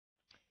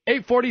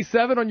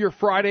8:47 on your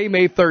Friday,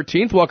 May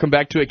 13th. Welcome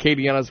back to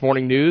Acadiana's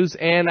Morning News.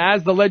 And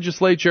as the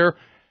legislature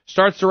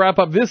starts to wrap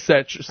up this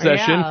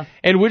session,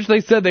 in which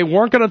they said they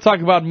weren't going to talk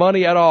about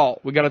money at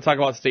all. We got to talk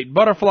about state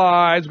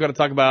butterflies. We got to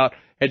talk about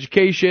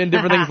education,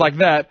 different things like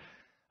that.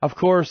 Of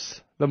course,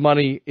 the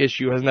money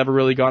issue has never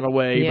really gone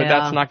away, but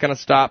that's not going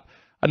to stop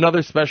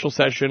another special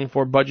session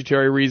for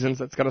budgetary reasons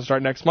that's going to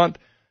start next month.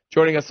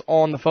 Joining us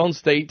on the phone,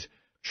 State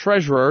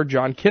Treasurer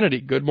John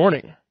Kennedy. Good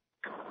morning.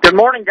 Good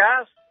morning,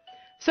 guys.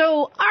 So,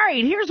 all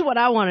right, here's what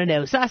I want to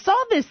know. So I saw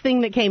this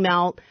thing that came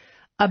out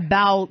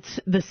about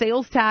the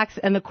sales tax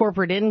and the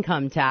corporate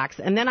income tax,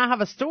 and then I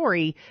have a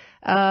story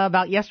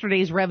about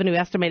yesterday's revenue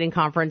estimating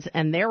conference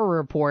and their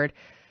report.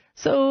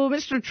 So,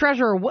 Mr.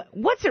 Treasurer,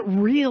 what's it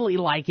really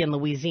like in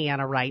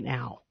Louisiana right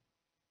now?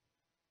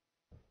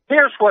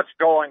 Here's what's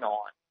going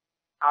on.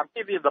 I'll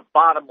give you the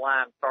bottom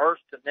line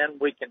first, and then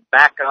we can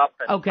back up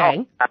and talk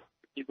about what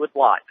you would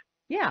like.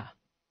 Yeah.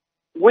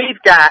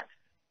 We've got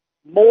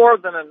more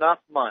than enough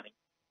money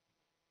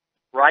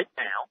right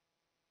now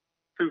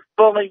to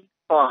fully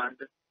fund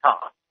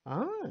TOPS.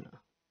 Oh.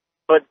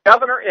 But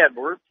Governor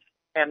Edwards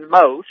and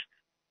most,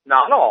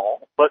 not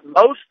all, but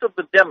most of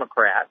the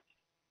Democrats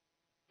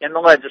in the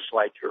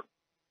legislature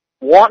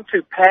want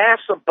to pass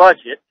a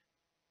budget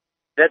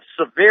that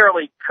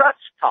severely cuts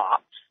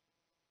TOPS,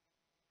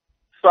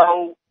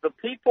 so the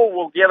people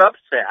will get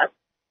upset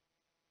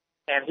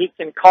and he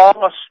can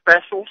call a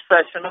special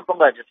session of the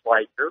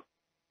legislature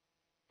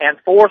and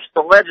force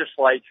the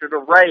legislature to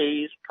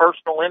raise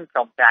personal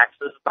income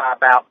taxes by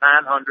about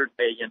 $900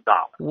 million.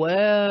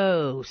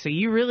 Whoa. So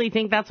you really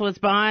think that's what's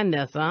behind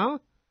this, huh?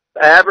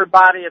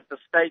 Everybody at the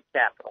state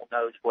capitol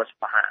knows what's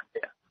behind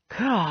this.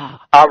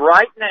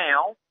 Right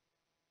now,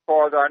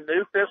 for our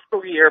new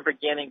fiscal year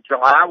beginning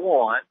July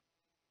 1,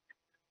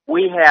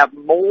 we have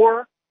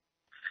more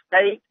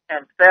state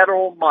and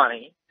federal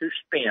money to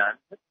spend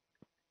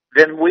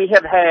than we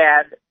have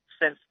had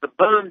since the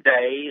boom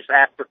days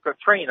after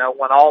Katrina,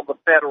 when all the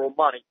federal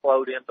money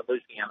flowed into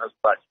Louisiana's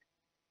budget.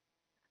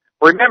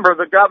 Remember,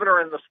 the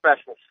governor in the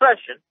special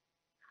session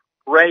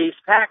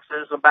raised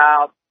taxes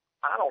about,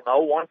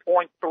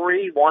 $1.3,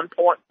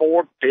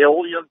 $1.4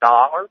 billion.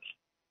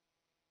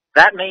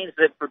 That means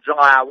that for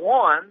July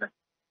 1,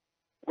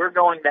 we're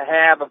going to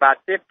have about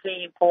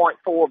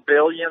 $15.4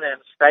 billion in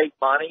state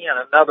money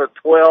and another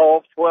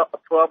 12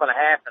 and a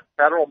half in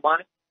federal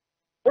money.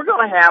 We're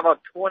going to have a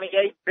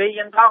 $28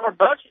 billion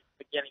budget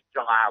beginning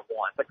July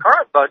 1. The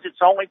current budget's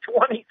only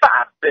 $25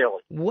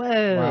 billion.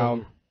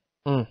 Whoa.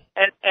 Wow.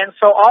 And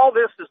so all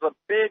this is a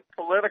big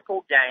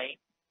political game,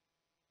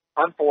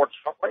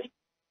 unfortunately.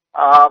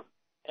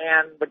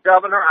 And the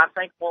governor, I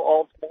think, will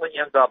ultimately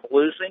end up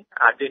losing.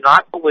 I do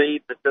not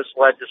believe that this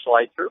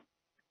legislature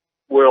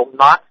will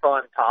not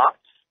fund TOPS.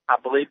 I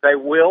believe they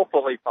will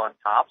fully fund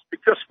TOPS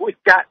because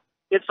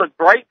it's a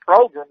great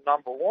program,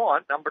 number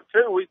one. Number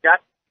two, we've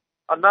got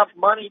enough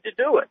money to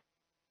do it.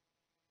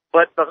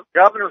 But the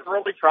governor's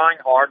really trying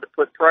hard to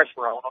put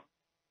pressure on him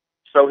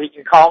so he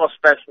can call a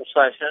special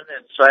session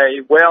and say,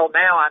 well,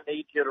 now I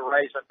need you to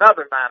raise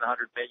another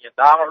 $900 million,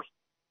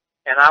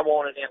 and I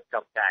want an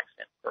income tax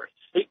increase.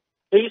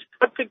 He's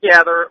put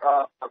together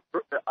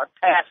a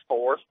task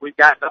force. We've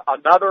got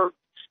another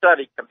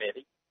study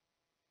committee.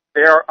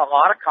 There are a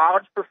lot of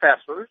college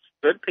professors,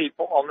 good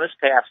people on this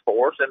task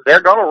force, and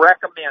they're going to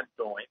recommend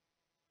to him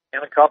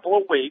in a couple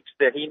of weeks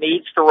that he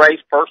needs to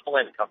raise personal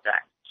income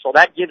tax. So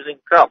that gives him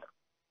cover.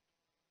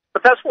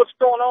 But that's what's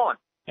going on.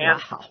 And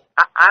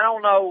I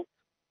don't know.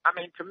 I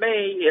mean, to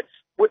me,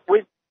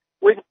 we've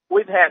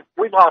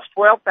lost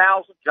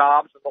 12,000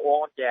 jobs in the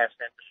oil and gas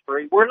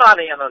industry. We're not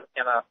in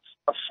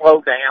a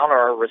slowdown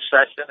or a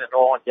recession in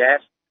oil and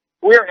gas.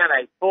 We're in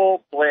a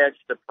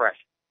full-fledged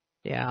depression.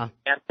 Yeah.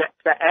 And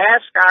to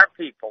ask our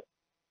people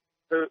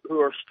who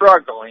are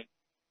struggling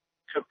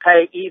to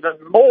pay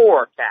even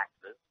more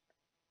taxes,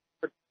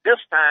 but this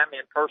time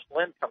in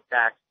personal income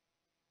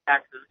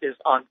taxes is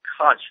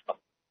unconscionable,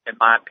 in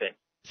my opinion.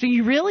 So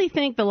you really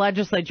think the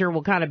legislature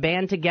will kind of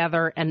band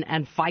together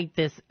and fight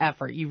this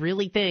effort? You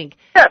really think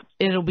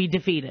it'll be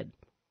defeated?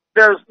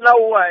 There's no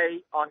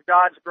way on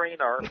God's green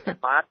earth, in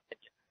my opinion.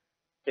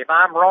 If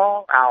I'm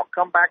wrong, I'll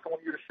come back on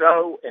your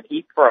show and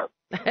eat crow.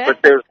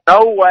 But there's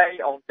no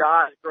way on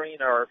God's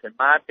green earth, in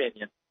my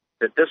opinion,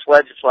 that this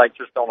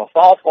legislature is going to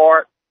fall for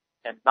it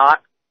and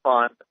not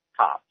fund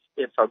TOPS.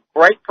 It's a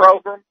great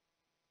program.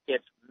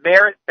 It's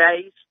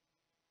merit-based.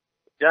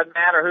 It doesn't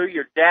matter who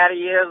your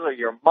daddy is or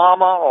your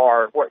mama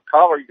or what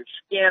color your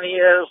skin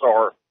is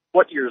or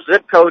what your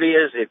zip code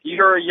is. If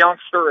you're a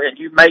youngster and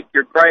you make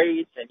your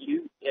grades and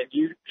you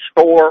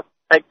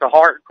take the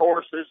hard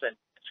courses and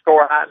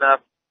score high enough,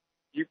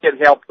 you get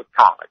help with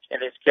college.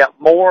 And it's kept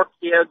more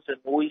kids in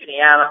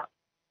Louisiana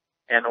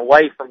and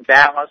away from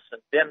Dallas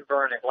and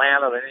Denver and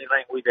Atlanta than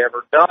anything we've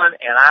ever done.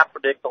 And I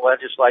predict the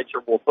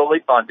legislature will fully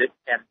fund it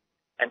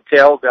and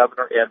tell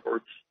Governor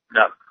Edwards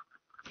no.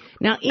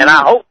 Now, and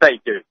I hope they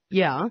do.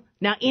 Yeah.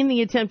 Now, in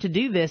the attempt to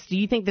do this, do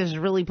you think this is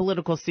really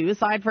political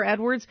suicide for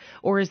Edwards,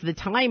 or is the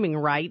timing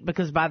right?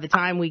 Because by the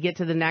time we get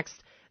to the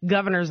next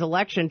governor's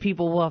election,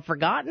 people will have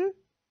forgotten?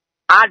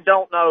 I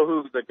don't know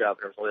who the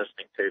governor's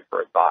listening to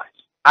for advice.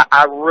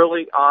 I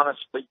really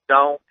honestly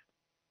don't.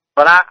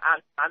 But I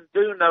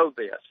do know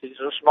this. He's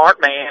a smart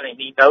man, and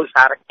he knows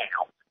how to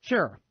count.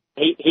 Sure.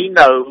 He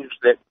knows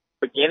that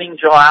beginning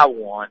July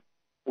 1,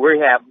 we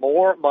have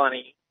more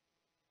money.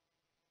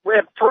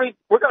 We're going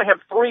to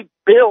have $3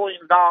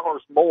 billion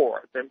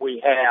more than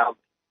we have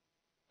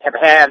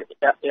had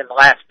in the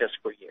last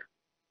fiscal year.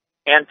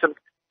 And to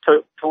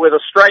with a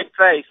straight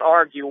face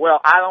argue, well,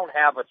 I don't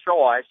have a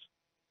choice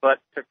but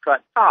to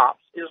cut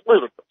cops is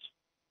ludicrous.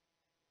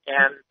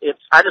 And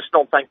I just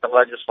don't think the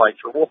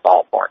legislature will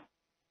fall for it.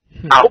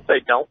 I hope they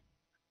don't.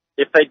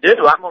 If they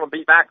do, I'm going to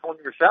be back on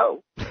your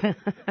show.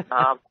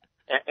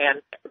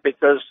 And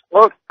because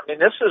look, I mean,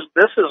 this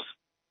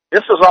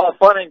is all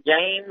fun and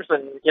games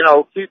and,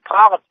 cute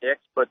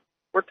politics, but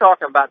we're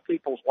talking about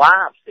people's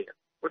lives here.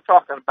 We're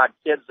talking about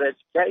kids'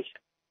 education.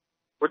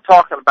 We're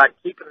talking about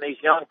keeping these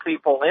young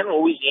people in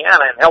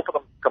Louisiana and helping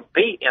them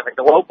compete in the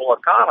global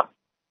economy.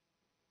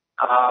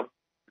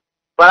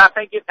 But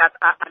I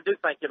do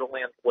think it'll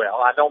end well.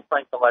 I don't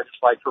think the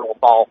legislature will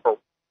fall for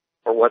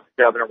what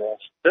the governor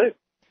wants to do.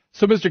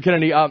 So, Mr.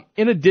 Kennedy,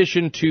 in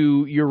addition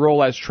to your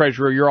role as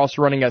treasurer, you're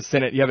also running as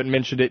Senate. You haven't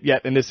mentioned it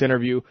yet in this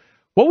interview.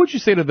 What would you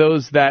say to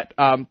those that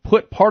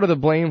put part of the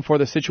blame for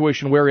the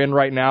situation we're in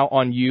right now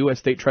on you as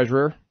state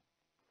treasurer?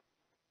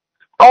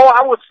 Oh,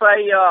 I would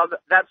say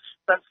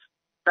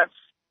that's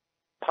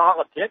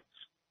politics.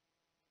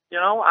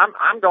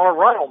 I'm going to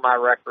run on my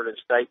record as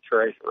state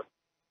treasurer.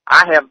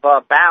 I have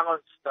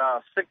balanced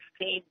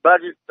 16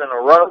 budgets in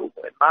a row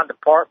in my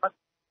department,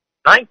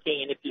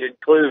 19 if you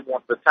include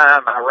the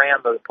time I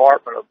ran the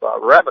Department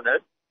of Revenue.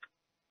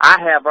 I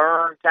have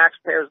earned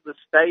taxpayers of the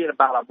state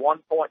about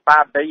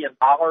 $1.5 billion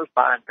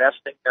by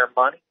investing their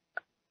money.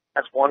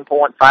 That's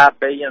 $1.5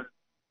 billion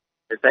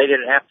that they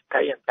didn't have to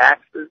pay in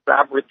taxes.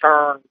 I've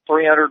returned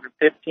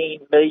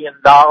 $315 million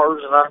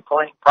in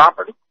unclaimed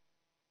property.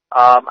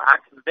 I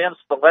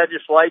convinced the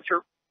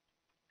legislature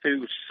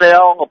to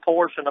sell a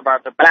portion of our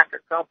tobacco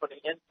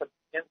company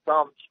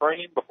income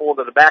stream before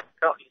the tobacco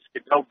companies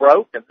could go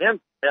broke, and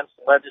then convinced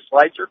the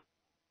legislature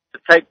to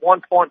take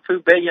 $1.2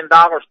 billion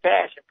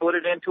cash and put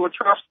it into a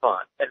trust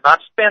fund and not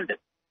spend it.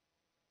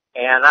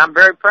 And I'm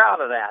very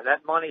proud of that.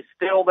 That money's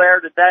still there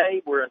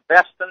today. We're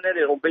investing it.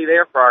 It'll be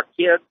there for our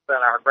kids and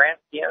our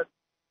grandkids.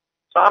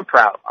 So I'm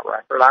proud of my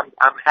record.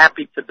 I'm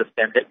happy to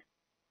defend it.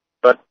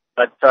 But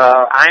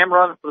I am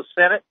running for the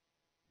Senate.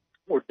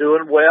 We're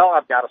doing well.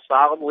 I've got a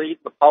solid lead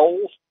in the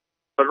polls.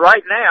 But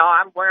right now,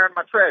 I'm wearing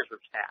my treasurer's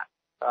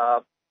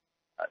hat.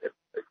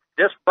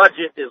 This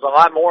budget is a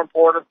lot more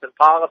important than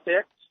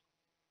politics.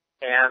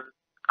 And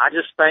I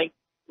just think,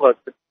 look,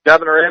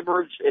 Governor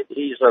Edwards,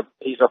 he's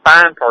a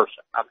fine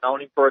person. I've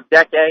known him for a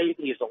decade.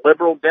 He's a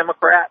liberal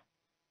Democrat.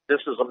 This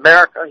is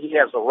America. He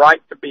has a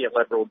right to be a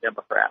liberal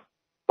Democrat.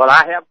 But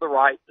I have the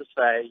right to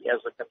say,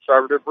 as a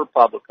conservative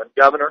Republican,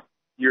 Governor,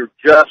 you're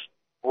just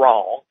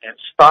wrong, and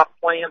stop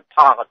playing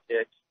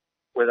politics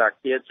with our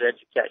kids'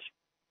 education.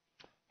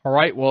 All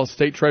right. Well,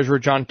 State Treasurer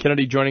John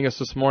Kennedy joining us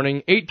this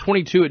morning,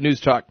 8:22 at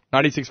News Talk,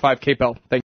 96.5 KPEL. Thank you.